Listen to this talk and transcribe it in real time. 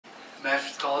match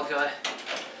with the college guy.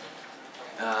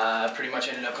 Pretty much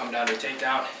ended up coming down to a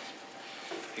takedown.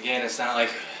 Again, it's not like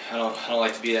I don't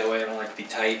like to be that way. I don't like to be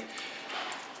tight,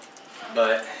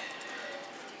 but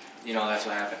you know that's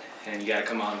what happened, and you got to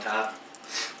come out on top,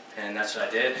 and that's what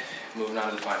I did. Moving on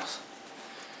to the finals.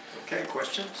 Okay,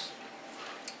 questions?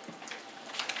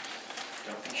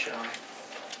 Don't be shy.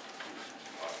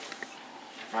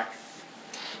 Mike?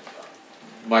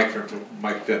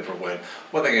 Mike Pitt for win.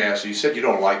 One thing I asked you said you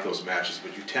don't like those matches,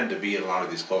 but you tend to be in a lot of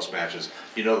these close matches.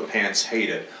 You know the fans hate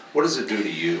it. What does it do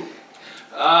to you?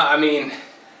 I mean,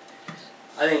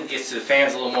 I think it gets to the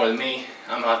fans a little more than me.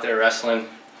 I'm out there wrestling,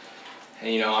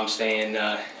 and you know I'm staying,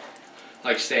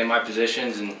 like to stay in my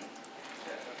positions, and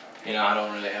you know I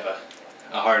don't really have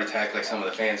a heart attack like some of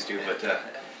the fans do, but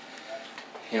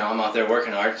you know I'm out there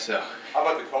working hard. So. How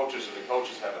about the coaches? Are the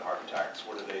coaches having heart attacks?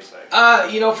 What do they say?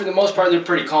 You know, for the most part, they're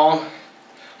pretty calm.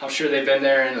 I'm sure they've been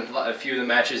there in a few of the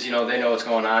matches. You know, they know what's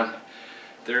going on.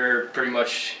 They're pretty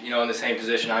much, you know, in the same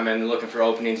position I'm in, looking for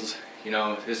openings. You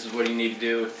know, this is what you need to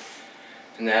do,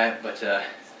 and that. But I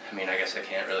mean, I guess I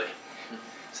can't really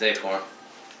say for them.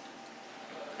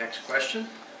 Next question.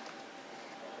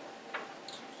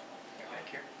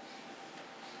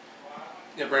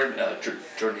 Yeah, Brian,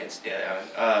 Jordan Hansen.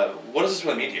 Yeah. What does this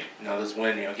win mean to you? You know, this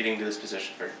win, you know, getting to this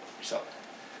position for yourself.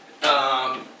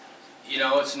 You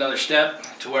know, it's another step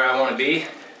to where I want to be,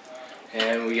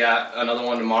 and we got another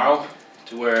one tomorrow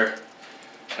to where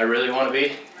I really want to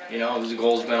be. You know, the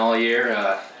goal's been all year.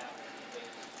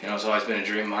 You know, it's always been a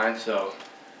dream of mine. So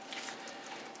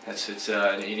it's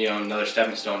you know, another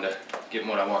stepping stone to getting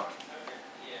what I want.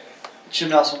 Jim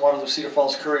Nelson, Waterloo Cedar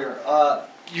Falls Courier.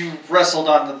 You wrestled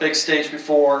on the big stage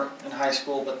before in high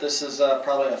school, but this is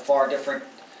probably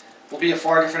will be a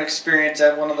far different experience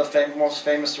at one of the most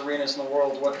famous arenas in the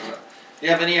world. Do you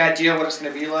have any idea what it's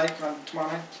going to be like on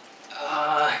tomorrow night?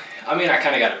 I mean, I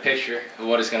kind of got a picture of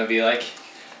what it's going to be like.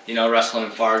 You know, wrestling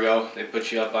in Fargo, they put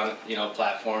you up on, you know, a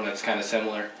platform that's kind of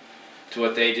similar to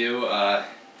what they do. And,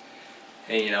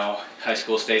 you know, high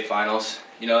school state finals,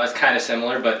 you know, that's kind of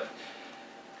similar, but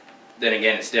then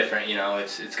again, it's different. You know,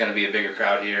 it's going to be a bigger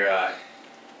crowd here.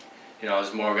 You know,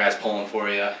 there's more guys pulling for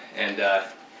you, and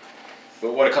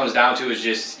but what it comes down to is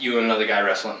just you and another guy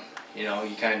wrestling. You know,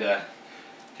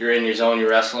 you're in your zone,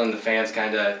 you're wrestling. The fans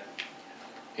kind of,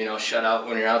 you know, shut out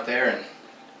when you're out there, and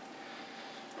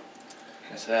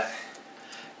that's that.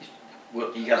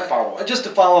 Well, you got to follow up. Just to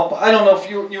follow up, I don't know if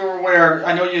you were aware.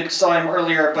 I know you saw him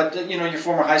earlier, but you know your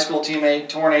former high school teammate,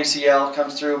 torn ACL,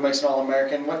 comes through, makes an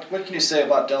All-American. What can you say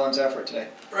about Dylan's effort today?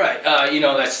 Right. You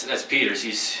know, that's Peters.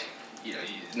 He's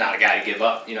not a guy to give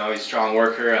up. You know, he's a strong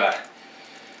worker.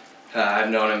 I've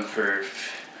known him for,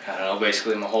 I don't know,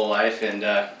 basically my whole life, and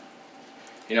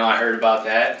you know, I heard about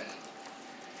that,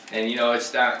 and you know,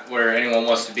 it's not where anyone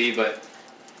wants to be, but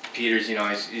Peters, you know,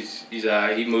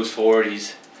 he moves forward.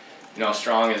 He's, you know,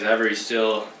 strong as ever.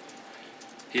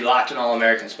 He locked an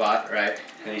All-American spot, right?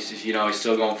 And he's just, you know, he's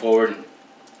still going forward, and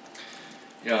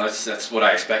you know, that's what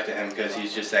I expect of him, because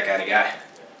he's just that kind of guy.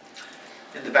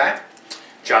 In the back.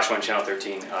 Joshua on Channel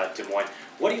 13, Des Moines.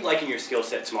 What do you like in your skill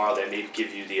set tomorrow that may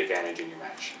give you the advantage in your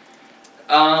match?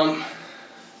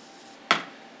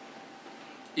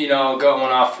 You know,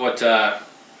 going off what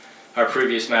our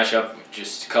previous matchup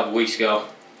just a couple weeks ago,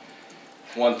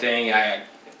 one thing I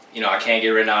can't get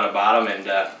ridden out of bottom,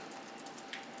 and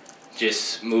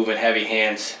just moving heavy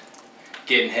hands,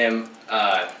 getting him,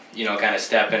 you know, kind of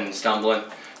stepping and stumbling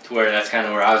to where that's kind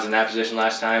of where I was in that position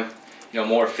last time. You know,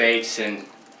 more fakes, and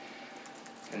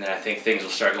then I think things will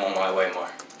start going my way more.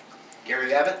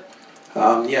 Gary Abbott?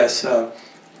 Yes,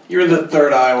 you're the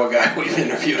third Iowa guy we've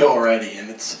interviewed already, and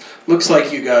looks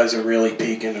like you guys are really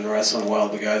peaking and wrestling well.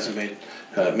 The guys have made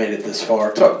it this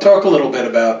far. Talk a little bit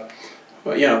about,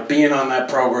 you know, being on that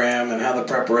program and how the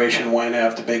preparation went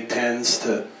after Big Tens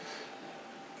to,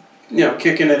 you know,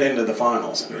 kicking it into the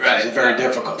finals, which is a very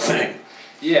difficult thing.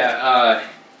 Yeah,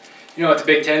 you know, at the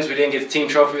Big Tens we didn't get the team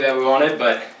trophy that we wanted,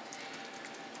 but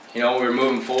you know, we were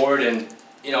moving forward, and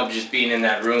you know, just being in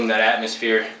that room, that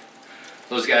atmosphere,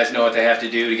 those guys know what they have to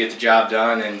do to get the job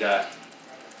done, and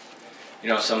you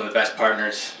know, some of the best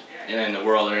partners in the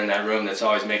world are in that room. That's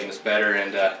always making us better,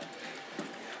 and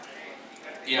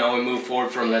you know, we move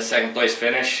forward from that second place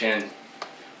finish, and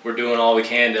we're doing all we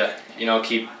can to, you know,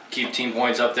 keep team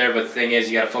points up there. But the thing is,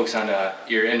 you got to focus on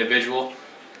your individual,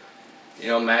 you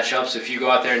know, matchups. If you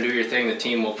go out there and do your thing, the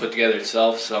team will put together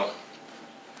itself. So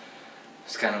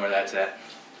that's kind of where that's at.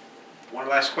 One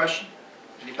last question.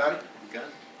 Anybody? We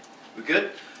good? We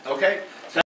good? Okay.